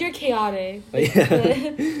ears. like you're chaotic. Oh,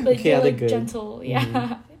 yeah. But chaotic you're like good. gentle.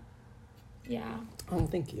 Yeah. Yeah. Oh,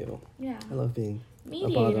 thank you. Yeah. I love being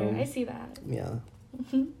mediator. I see that. Yeah.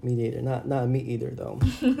 Mediator, not a meat eater though.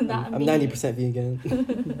 I'm 90%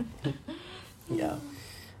 vegan. Yeah.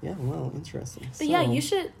 Yeah, well, interesting. But yeah, you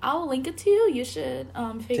should. I'll link it to you. You should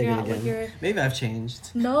figure out what your. Maybe I've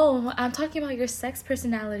changed. No, I'm talking about your sex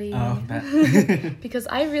personality. Oh, that. Because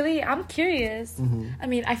I'm curious. I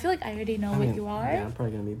mean, I feel like I already know what you are. Yeah, I'm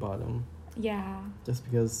probably gonna be bottom. Yeah. Just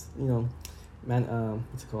because man,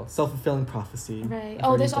 what's it called? Self-fulfilling prophecy. Right.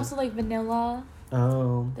 Oh, there's also like vanilla.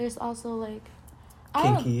 Oh. There's also like.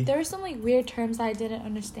 Kinky. There were some like weird terms that I didn't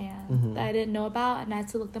understand that I didn't know about, and I had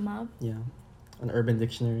to look them up. Yeah. An Urban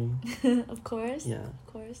Dictionary. Of course. Yeah. Of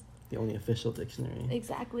course. The only official dictionary.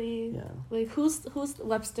 Exactly. Yeah. Like who's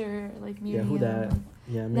Webster? Like Miriam. Yeah, who that?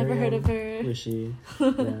 Yeah, Miriam. Never heard of her. Who is she?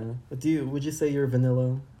 Yeah. But would you say you're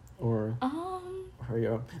vanilla or? Are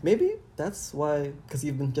you? Maybe that's why, because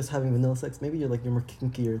you've been just having vanilla sex. Maybe you're more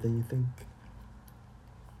kinkier than you think.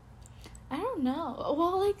 I don't know.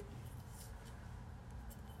 Well, like.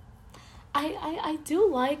 I do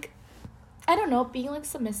like, I don't know, being like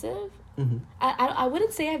submissive. I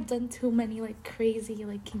wouldn't say I've done too many like crazy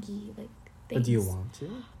like kinky like things. But do you want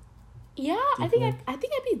to? Yeah, I think I'd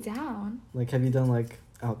be down. Like, have you done like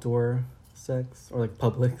outdoor sex or like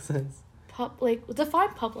public sex? Like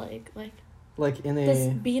define public like in a. Does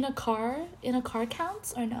be in a car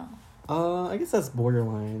counts or no? I guess that's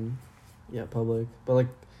borderline. Yeah, public, but like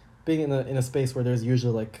being in a space where there's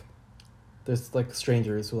usually like there's like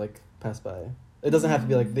strangers who like pass by. It doesn't have to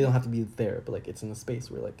be like they don't have to be there, but like it's in a space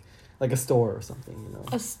where like a store or something,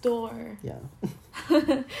 A store. Yeah.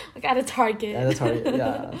 Like at a Target. At a Target,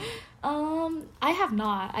 yeah. I have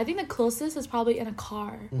not. I think the closest is probably in a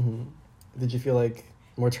car. Did you feel like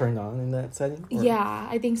more turned on in that setting? Or? Yeah,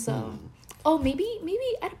 I think so. Oh, maybe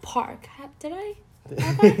at a park. Did I?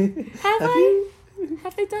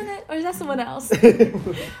 Have I done it? Or is that someone else? Did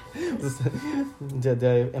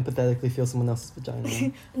I empathetically feel someone else's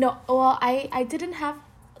vagina? No, well, I didn't have,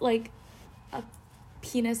 like, a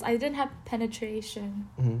penis. I didn't have penetration.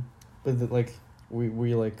 But, like, were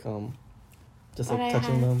you, like, just, like,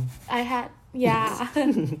 touching them? I had, yeah.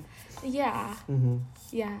 Yeah.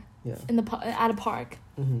 Yeah. Yeah. At a park.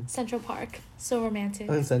 Central Park. So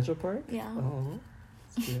romantic. Oh, in Central Park? Yeah. Oh,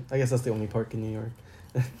 that's cute. I guess that's the only park in New York.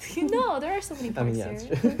 No, there are so many parks here. It's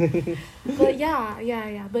true. But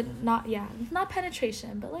yeah. But not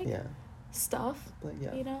penetration, but like stuff. But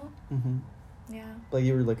yeah. You know? Yeah. Like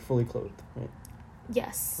you were like fully clothed, right?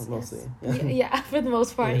 Yes. Mostly. Yes. Yeah, for the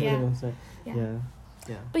most part, yeah. For the most part. Yeah.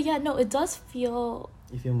 But yeah, no, it does feel.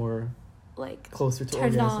 You feel more. Like closer to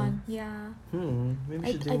turned orgasm. On, yeah. Maybe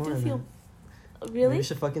we should do more do of feel. that. Really? Maybe we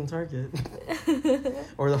should fucking Target.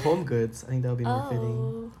 Or the Home Goods. I think that would be more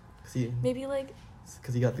fitting. Maybe like.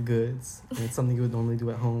 Because you got the goods, and it's something you would normally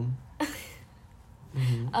do at home.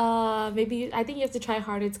 Maybe I think you have to try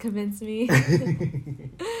harder to convince me.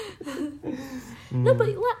 No, but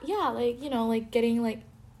yeah, like like getting like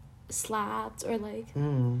slapped or like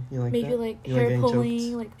maybe that? like you hair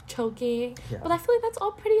pulling, like choking. Yeah. But I feel like that's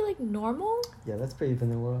all pretty like normal. Yeah, that's pretty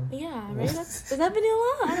vanilla. Yeah, right. Is that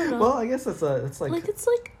vanilla? I don't know. Well, I guess it's like it's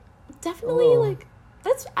like definitely like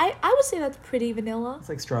that's I would say that's pretty vanilla. It's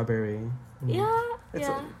like strawberry. Yeah.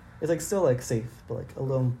 It's like still like safe, but like a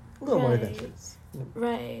little more adventurous.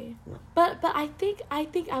 Right. Yeah. But I think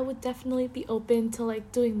I would definitely be open to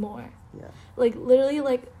like doing more. Yeah. Like literally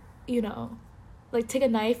like like take a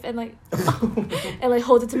knife and like and like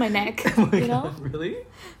hold it to my neck. Oh my you know? God, really?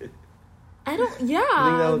 I don't.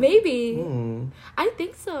 Yeah, maybe. I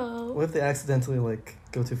think so. What if they accidentally like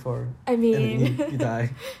go too far? I mean, and you die.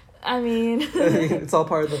 I mean, it's all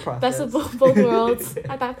part of the process. best of both worlds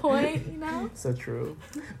at that point, you know? So true.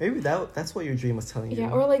 Maybe that's what your dream was telling you.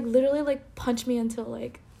 Yeah, or like literally like punch me until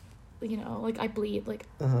like, you know, like I bleed, like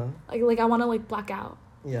like I want to like black out.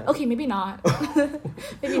 Yeah. Okay, maybe not.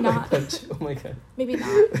 Maybe not. Oh my god. Maybe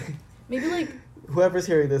not. Maybe like. Whoever's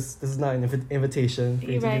hearing this is not an invitation for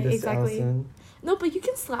you to do this exactly. to Allison. No, but you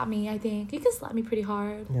can slap me. I think you can slap me pretty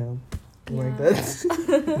hard. Yeah. You Yeah. like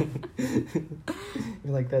that?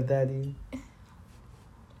 You like that, daddy?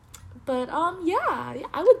 But yeah,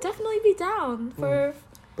 I would definitely be down for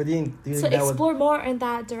But do you think to that explore more in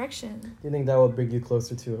that direction. Do you think that would bring you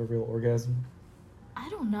closer to a real orgasm? I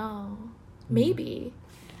don't know. Maybe.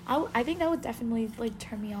 I think that would definitely like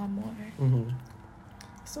turn me on more. I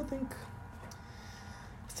still think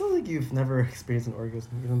you've never experienced an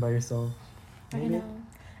orgasm even by yourself. Maybe? I know.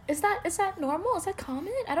 Is that normal? Is that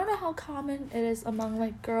common? I don't know how common it is among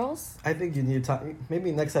like girls. I think you need to talk.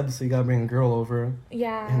 Maybe next episode you gotta bring a girl over.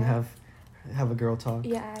 Yeah. And have a girl talk.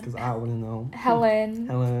 Yeah. Because I want to know.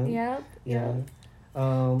 Helen. Yep. Yeah.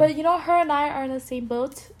 But you know, her and I are in the same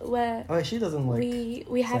boat where. Oh, she doesn't like.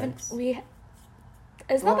 We haven't.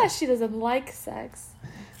 It's not that she doesn't like sex.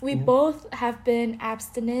 We both have been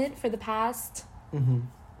abstinent for the past.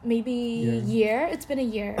 Maybe year. It's been a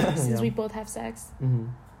year since we both have sex.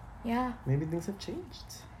 Yeah. Maybe things have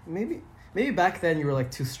changed. Maybe back then you were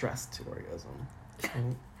like too stressed to orgasm.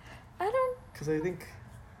 Right? I don't. Because I think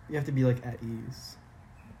you have to be like at ease.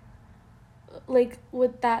 Like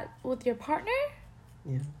with your partner.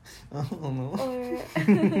 Yeah. I don't know. Or.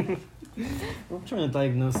 I'm trying to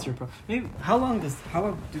diagnose your problem. Maybe how long do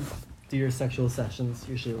your sexual sessions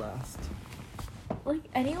usually last? Like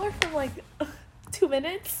anywhere from like 2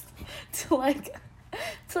 minutes to like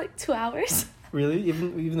 2 hours. Really?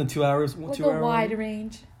 Even the 2 hours? Like 2 hour a wide one?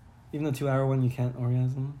 range. Even the 2 hour one you can't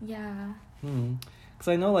orgasm? Yeah. Because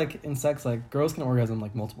I know like in sex like girls can orgasm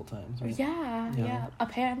like multiple times, right? Yeah.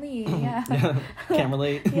 Apparently, yeah. Yeah. Can't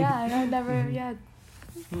relate. Yeah, I've never. Yeah.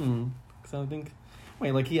 So I think.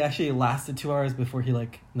 Wait, like he actually lasted 2 hours before he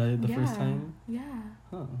like nutted the first time? Yeah.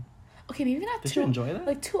 Huh. Okay, maybe not. Did you enjoy that?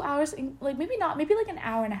 Like 2 hours, like maybe not. Maybe like an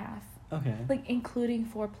hour and a half. Okay. Like including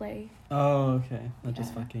foreplay. Oh, okay. Not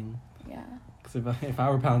just fucking. Yeah. Because if I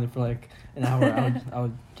were pounded for like an hour, I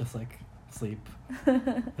would just like sleep.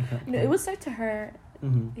 No, it would start to hurt.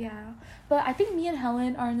 Yeah, but I think me and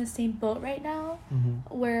Helen are in the same boat right now,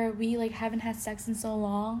 where we like haven't had sex in so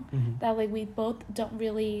long that like we both don't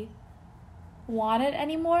really want it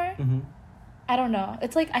anymore. I don't know.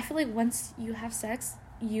 It's like I feel like once you have sex,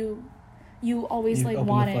 you always like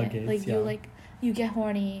want it. Like you get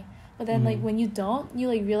horny, but then like when you don't, you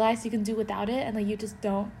like realize you can do without it, and like you just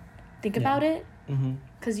don't think about it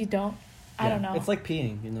because you don't. I don't know. It's like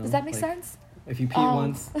peeing, you know. Does that make like, sense? If you pee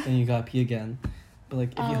once, then you gotta pee again. But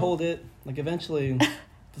like if you hold it, like eventually,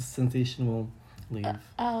 the sensation will leave.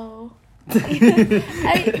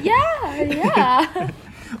 Yeah.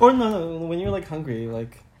 Or no, when you're like hungry,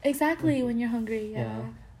 like. Exactly, when you're hungry, yeah.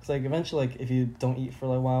 It's like eventually, like if you don't eat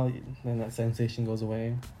for a while, then that sensation goes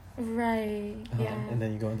away. Right. Yeah. And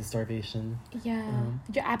then you go into starvation. Yeah.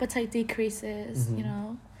 Your appetite decreases. You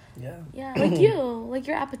know. Yeah. Yeah, like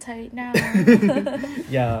your appetite now.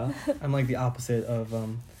 Yeah, I'm like the opposite of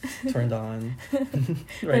turned on right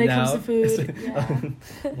when it now. comes to food.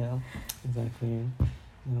 Yeah, exactly.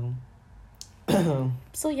 You know.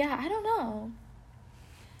 So yeah, I don't know.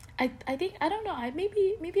 I think I don't know.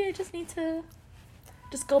 Maybe I just need to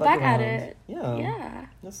just go back at it. Yeah.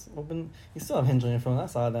 Just open. You still have Hinge on your phone. I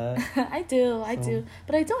saw that. I do,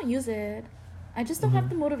 but I don't use it. I just don't have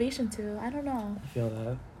the motivation to. I don't know. I feel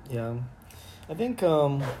that. Yeah, I think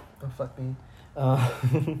oh fuck me,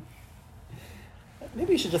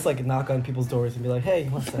 maybe you should just like knock on people's doors and be like, hey,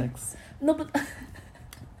 you want sex? No, but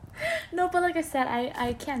like I said,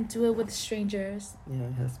 I can't do it with strangers. Yeah,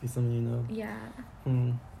 it has to be someone you know. Yeah.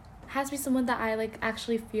 It has to be someone that I like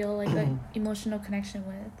actually feel like an emotional connection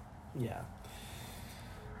with. Yeah.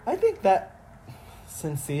 I think that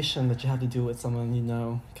sensation that you have to do with someone you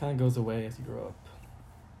know kind of goes away as you grow up.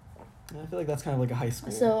 I feel like that's kind of like a high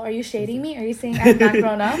school. So are you shading me? Are you saying I'm not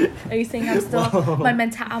grown up? Are you saying I'm still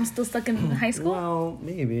I'm still stuck in high school? Well,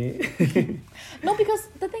 maybe. No, because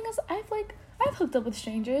the thing is, I've hooked up with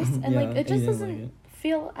strangers and like it just doesn't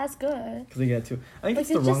feel as good. Because they get too. I think like, it's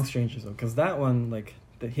the wrong strangers though. Because that one like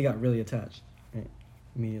he got really attached, right?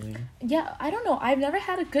 Immediately. Yeah, I don't know. I've never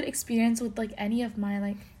had a good experience with like any of my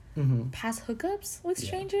like past hookups with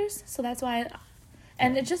strangers, so that's why.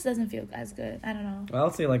 And it just doesn't feel as good. I don't know. Well,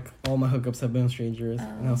 I'll say, like, all my hookups have been strangers.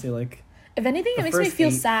 And I'll say, like... If anything, it makes me feel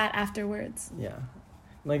sad afterwards. Yeah.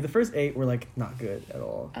 Like the first 8 were like not good at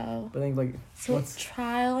all. Oh. But I think like So it's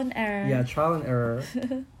trial and error. Yeah, trial and error.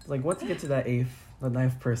 Like once you get to that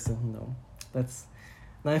 9th person, that's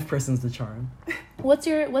 9th person's the charm. What's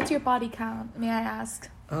your body count? May I ask?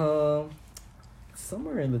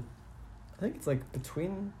 Somewhere in the, I think it's like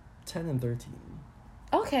between 10 and 13.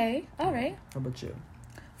 Okay, all right. How about you?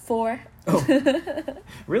 4. Oh,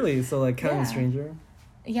 really? So like counting stranger?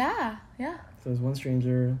 Yeah. So there's one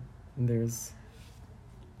stranger, and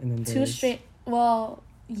then there's 2 straight. Well,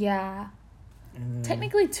 yeah. And then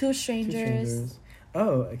technically 2 strangers.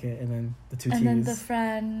 Oh, okay, and then the 2 T's. And then the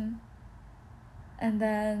friend. And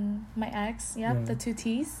then my ex. Yep, Yeah. the 2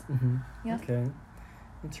 T's. Mm-hmm. Yep. Okay,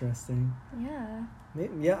 interesting. Yeah.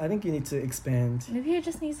 Yeah, I think you need to expand. Maybe you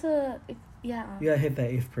just need to. Yeah. You gotta hit that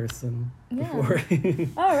 8th person before.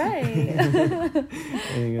 All right.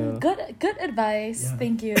 There you go. Good advice. Yeah.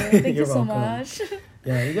 Thank you. Thank you so welcome. much.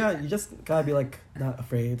 Yeah, you just gotta be like not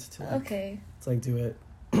afraid to like, Okay. to like do it.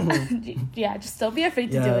 Yeah, just don't be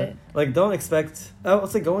afraid to do it. Like don't expect. I would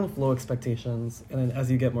say go in with low expectations, and then as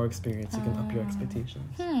you get more experience, you can up your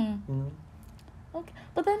expectations. You know? Okay,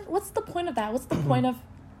 but then what's the point of that? What's the point of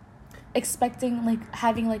expecting like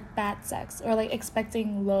having like bad sex or like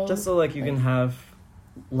expecting low? Just so like you can have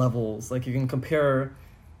levels, like you can compare.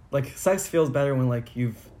 Like sex feels better when like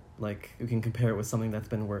you can compare it with something that's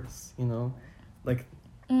been worse. Like.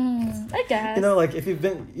 I guess. Like if you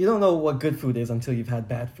don't know what good food is until you've had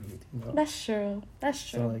bad food. That's true.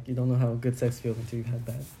 So like you don't know how good sex feels until you've had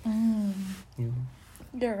bad.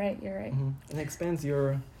 You're right. Mm-hmm. And it expands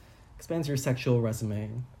your sexual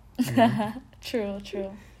resume. True.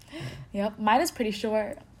 Yep, mine is pretty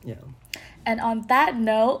short. Yeah. And on that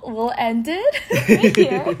note, we'll end it right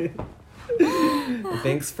here.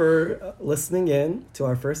 Thanks for listening in to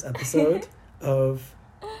our first episode of.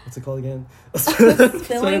 What's it called again?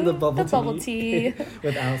 Spilling the bubble tea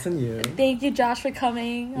with Alice and you. Thank you, Josh, for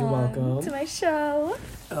coming. You're welcome to my show.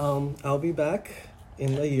 I'll be back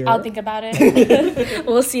in a year. I'll think about it.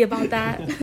 We'll see about that.